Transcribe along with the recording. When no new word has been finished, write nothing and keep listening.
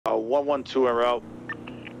112 en route.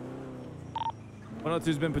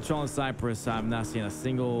 102's been patrolling Cypress. I'm not seeing a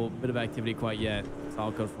single bit of activity quite yet. It's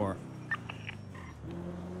all code 4.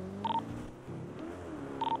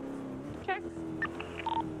 Check.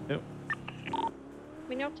 Yep.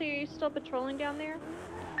 Minotti, are you still patrolling down there?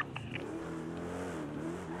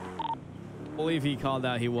 I believe he called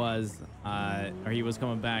out he was, or he was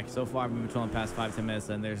coming back. So far, I've been patrolling past 5-10 minutes,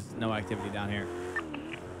 and there's no activity down here.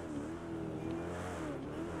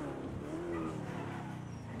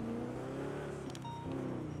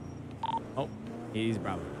 Oh, he's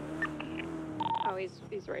Bravo. Oh,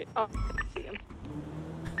 he's right. Oh, I see him.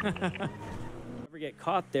 Ever get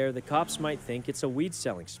caught there, the cops might think it's a weed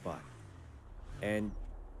selling spot. And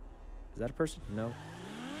is that a person? No.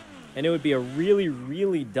 And it would be a really,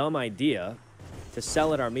 really dumb idea to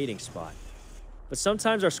sell at our meeting spot. But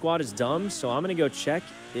sometimes our squad is dumb, so I'm gonna go check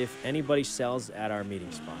if anybody sells at our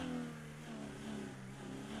meeting spot.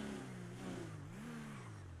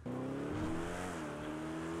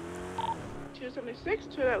 $276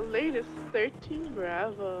 to that latest 13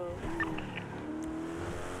 Bravo.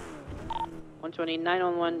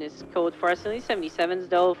 12911 is code for us. 77s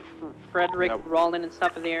though. Frederick, Roland, and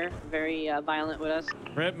stuff are there. Very violent with us.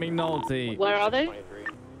 Rip McNulty. Where are they?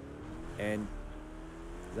 And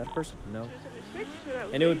is that a person? No. 276 to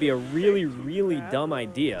that And it would be a really, 13 really Bravo. dumb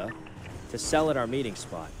idea to sell at our meeting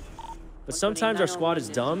spot. But sometimes our squad is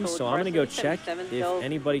dumb, so I'm gonna go check if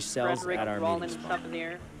anybody sells Frederick, at our Roland, meeting and spot. stuff are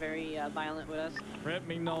there. Very violent with us. Rip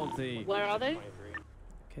McNulty. Where are they?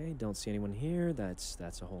 Okay, don't see anyone here. That's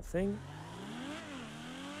a whole thing.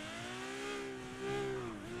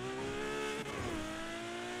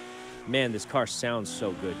 Man, this car sounds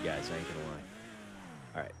so good, guys. I ain't gonna lie.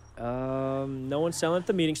 All right. No one's selling at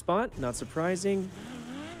the meeting spot. Not surprising.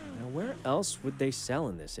 Now, where else would they sell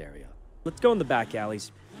in this area? Let's go in the back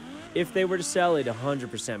alleys. If they were to sell, it'd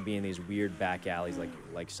 100% be in these weird back alleys,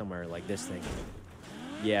 like somewhere like this thing.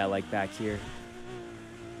 Yeah, like back here.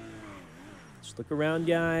 Just look around,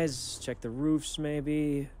 guys. Check the roofs,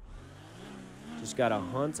 maybe. Just gotta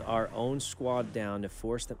hunt our own squad down to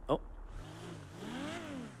force them. Oh.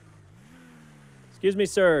 Excuse me,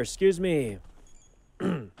 sir. Excuse me.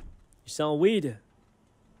 You selling weed? You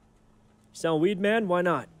selling weed, man? Why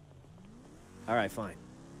not? All right, fine.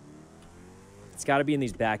 It's got to be in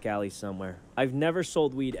these back alleys somewhere. I've never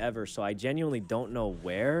sold weed ever, so I genuinely don't know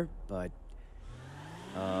where, but...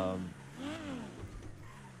 I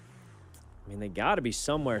mean, they got to be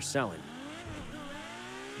somewhere selling.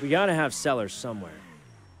 We got to have sellers somewhere.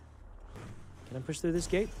 Can I push through this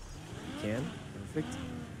gate? You can. Perfect.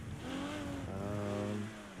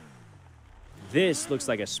 This looks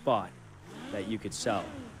like a spot that you could sell.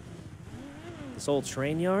 This old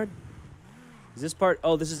train yard? Is this part?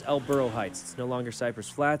 Oh, this is El Burro Heights. It's no longer Cypress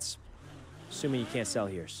Flats. Assuming you can't sell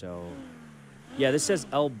here, so... Yeah, this says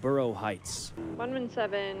El Burro Heights.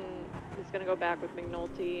 117 is gonna go back with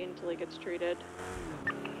McNulty until he gets treated.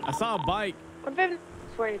 I saw a bike.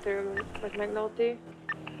 123 with McNulty.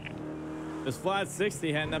 There's flat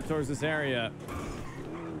 60 heading up towards this area.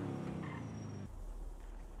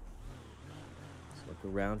 Let's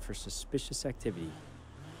look around for suspicious activity.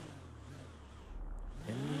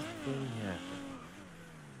 Anything happen?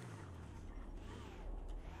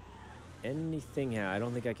 Anything happen? I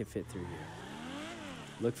don't think I can fit through here.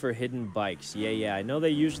 Look for hidden bikes. Yeah. I know they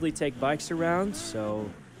usually take bikes around, so...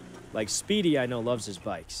 Like Speedy, I know, loves his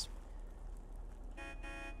bikes.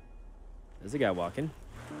 There's a guy walking.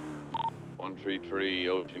 133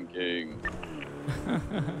 Ocean King.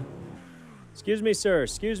 Excuse me, sir.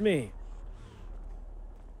 Excuse me.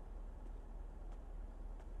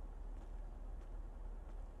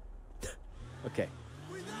 Okay.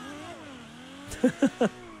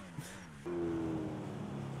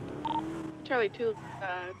 Charlie 2,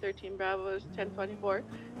 13 Bravo's 1044,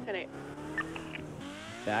 10-8.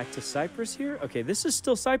 Back to Cypress here? Okay, this is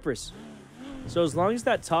still Cypress. So as long as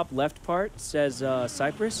that top left part says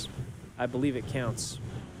Cypress, I believe it counts.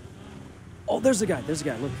 Oh, there's a guy. There's a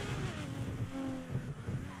guy. Look.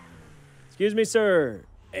 Excuse me, sir.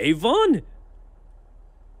 Avon?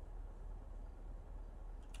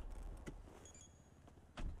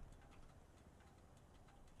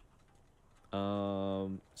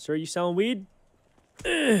 Sir, you selling weed?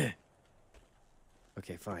 Ugh.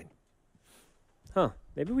 Okay, fine. Huh.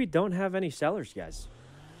 Maybe we don't have any sellers, guys.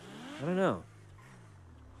 I don't know.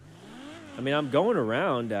 I mean, I'm going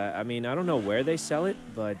around. I mean, I don't know where they sell it,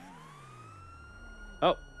 but...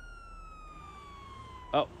 Oh.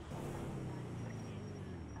 Oh.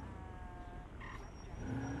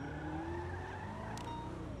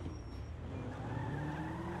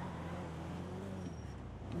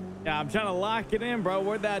 Yeah, I'm trying to lock it in, bro.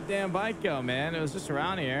 Where'd that damn bike go, man? It was just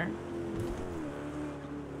around here.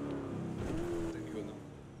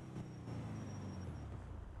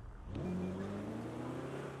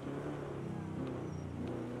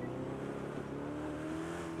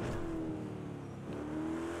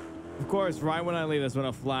 Of course, right when I leave, that's when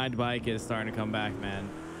a flagged bike is starting to come back, man.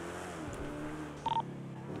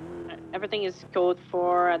 Everything is code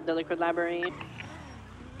 4 at the Liquid Library.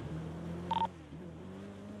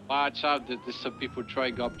 Watch out, there's some people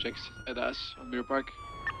throwing objects at us on Mirror Park.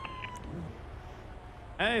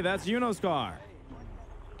 Hey, that's Yuno's car.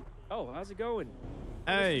 Oh, how's it going?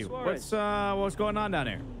 Hey, Suarez. what's going on down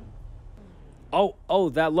here? Oh,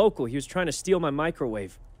 that local. He was trying to steal my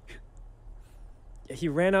microwave. He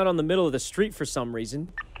ran out on the middle of the street for some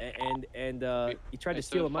reason, and he tried to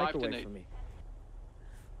steal a microwave from me.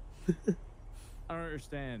 I don't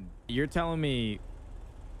understand. You're telling me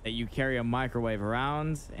that you carry a microwave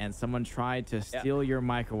around and someone tried to steal your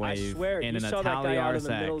microwave I swear, in you an saw that guy out in the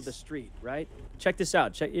RSX. middle of the street, right? Check this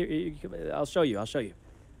out. I'll show you.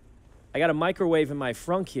 I got a microwave in my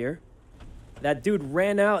frunk here. That dude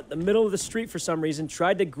ran out the middle of the street for some reason,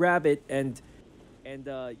 tried to grab it, and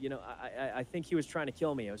you know, I think he was trying to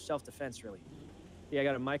kill me. It was self-defense, really. Yeah, I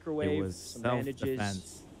got a microwave, It was some bandages.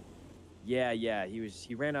 self-defense. Yeah.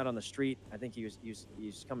 He ran out on the street. I think he was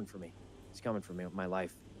coming for me. He's coming for me with my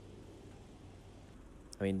life.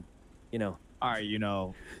 I mean, you know. All right, you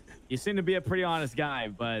know, you seem to be a pretty honest guy,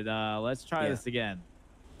 but let's try this again.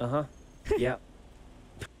 Yeah.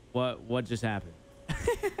 What just happened?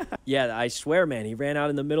 Yeah, I swear, man. He ran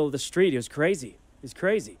out in the middle of the street. It was crazy. He's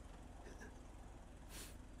crazy.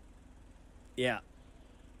 Yeah.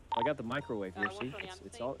 I got the microwave here, see?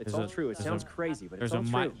 It's all true. It sounds crazy, but it's all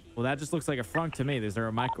true. Well, that just looks like a frunk to me. Is there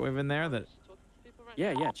a microwave in there that...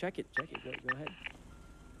 Yeah, check it. Go ahead.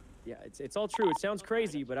 Yeah, it's all true. It sounds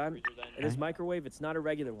crazy, but this microwave, it's not a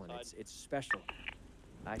regular one. It's special.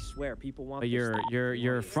 I swear, people want But your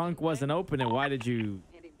frunk wasn't open, and why did you...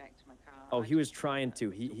 Oh, he was trying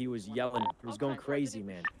to. He was yelling. He was going crazy,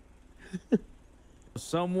 man.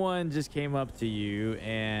 Someone just came up to you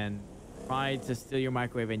and tried to steal your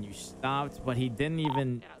microwave, and you stopped, but he didn't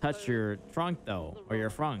even touch your trunk, though, or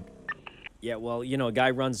your frunk. Yeah, well, you know, a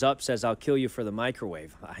guy runs up, says, "I'll kill you for the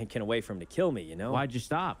microwave." I can't wait for him to kill me, you know? Why'd you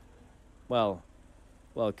stop? Well,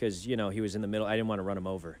 because, you know, he was in the middle. I didn't want to run him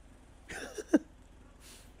over.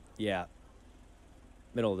 Yeah.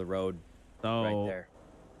 Middle of the road. So, right there.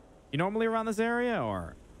 You normally around this area,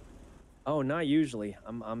 or? Oh, not usually.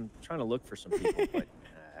 I'm trying to look for some people, but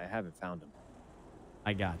I haven't found them.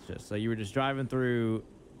 I gotcha. So you were just driving through,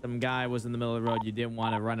 some guy was in the middle of the road, you didn't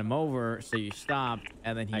want to run him over, so you stopped,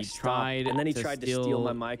 and then he tried to steal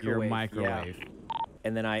my microwave. your microwave. Yeah.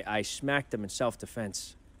 And then I smacked him in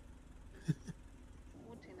self-defense.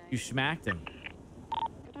 You smacked him?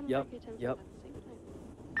 Yep.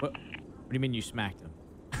 What do you mean you smacked him?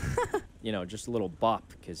 You know, just a little bop,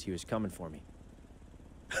 because he was coming for me.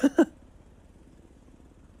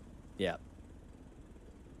 Yeah.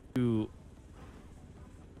 You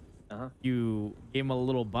gave him a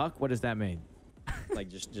little buck? What does that mean? Like,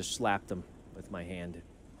 just slapped him with my hand.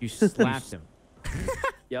 You slapped him?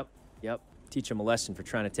 Yep. Teach him a lesson for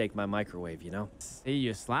trying to take my microwave, you know? See,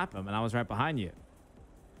 you slap him, and I was right behind you.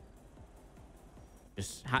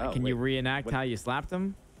 Just, can wait, you reenact how you slapped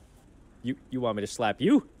him? You want me to slap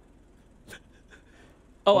you?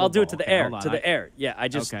 Oh, I'll do it to the air. To the air. Yeah, I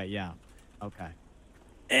just... Okay, yeah.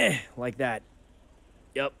 Okay. Like that.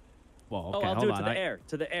 Yep. Well, okay, I'll do it to the air.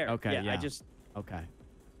 To the air. Okay, yeah. I just... Okay.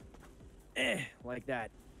 Like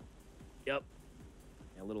that. Yep.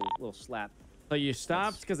 A little slap. So you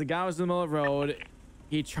stopped because the guy was in the middle of the road.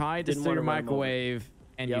 He tried to steal your microwave,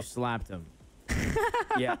 and you slapped him.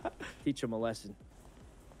 Yeah. Teach him a lesson.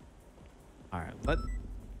 All right.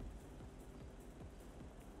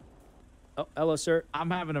 Oh, hello, sir. I'm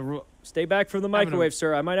having a... Stay back from the microwave,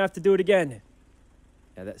 sir. I might have to do it again.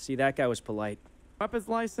 Yeah, see, that guy was polite. Weapons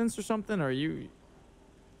license or something, or you...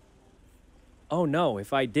 Oh, no.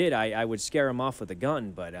 If I did, I would scare him off with a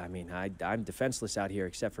gun. But, I mean, I'm defenseless out here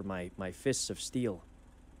except for my fists of steel.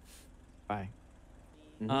 Bye.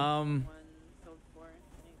 Mm-hmm.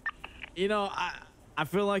 You know, I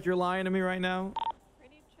feel like you're lying to me right now.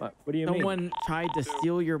 What do you mean? Someone tried to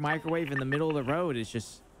steal your microwave in the middle of the road. It's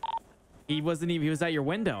just... He was at your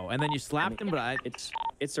window, and then you slapped him, but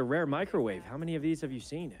It's a rare microwave. How many of these have you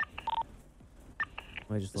seen?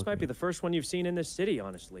 This might be the first one you've seen in this city,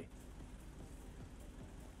 honestly.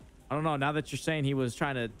 I don't know. Now that you're saying he was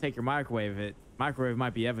trying to take your microwave, microwave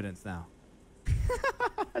might be evidence now.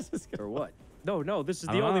 Or what? No. This is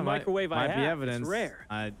the only microwave I have. Might be evidence. It's rare.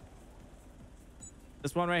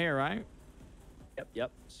 This one right here, right?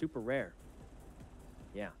 Yep. Super rare.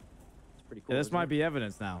 Yeah. It's pretty cool. Yeah, this isn't might it? be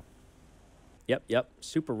evidence now. Yep.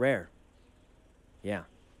 Super rare. Yeah.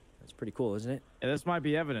 That's pretty cool, isn't it? Yeah, this might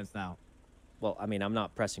be evidence now. Well, I mean, I'm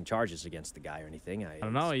not pressing charges against the guy or anything. I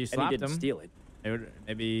don't know. You and he slapped didn't him. steal it.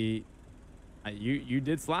 Maybe you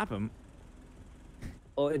did slap him.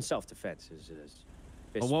 Well, in self-defense is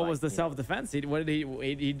But what was the self-defense?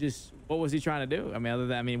 What was he trying to do? I mean, other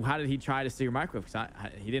than, how did he try to steal your microwave? 'Cause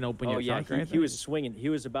he didn't open your trunk or anything? he was swinging. He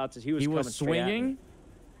was about to. He was coming straight at me. swinging.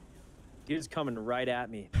 He was coming right at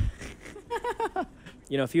me.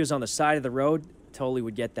 You know, if he was on the side of the road, totally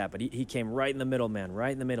would get that. But he came right in the middle, man.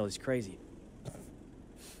 Right in the middle. He's crazy.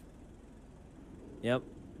 Yep.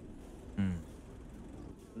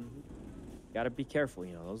 Got to be careful.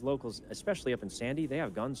 You know, those locals, especially up in Sandy, they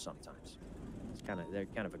have guns sometimes. They're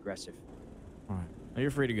kind of aggressive. All right. Well,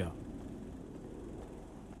 you're free to go.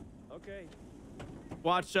 Okay.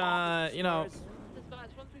 Watch,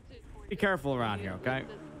 be careful around here, okay?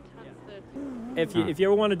 If you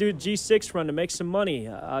ever want to do a G6 run to make some money,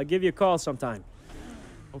 I'll give you a call sometime.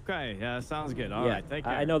 Okay, yeah, that sounds good. All right, take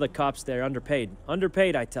care. I know the cops there, underpaid.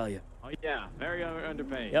 Underpaid, I tell you. Oh, yeah, very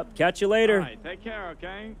underpaid. Yep, catch you later. All right, take care,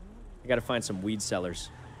 okay? I got to find some weed sellers.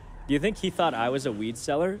 Do you think he thought I was a weed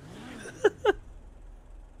seller?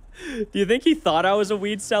 Do you think he thought I was a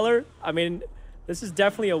weed seller? I mean, this is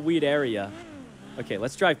definitely a weed area. Okay,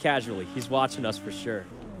 let's drive casually. He's watching us for sure.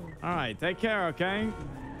 All right, take care, okay?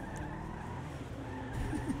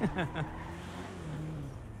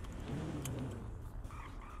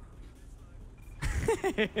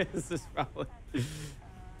 This is probably...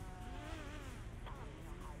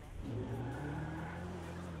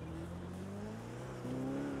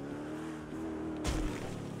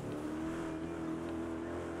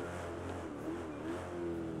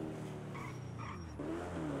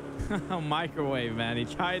 A microwave, man. He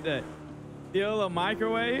tried to steal a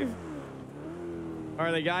microwave?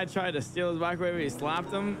 Or the guy tried to steal his microwave and he slapped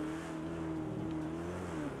him?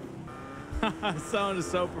 Sounded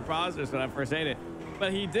so preposterous when I first ate it.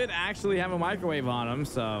 But he did actually have a microwave on him,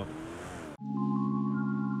 so...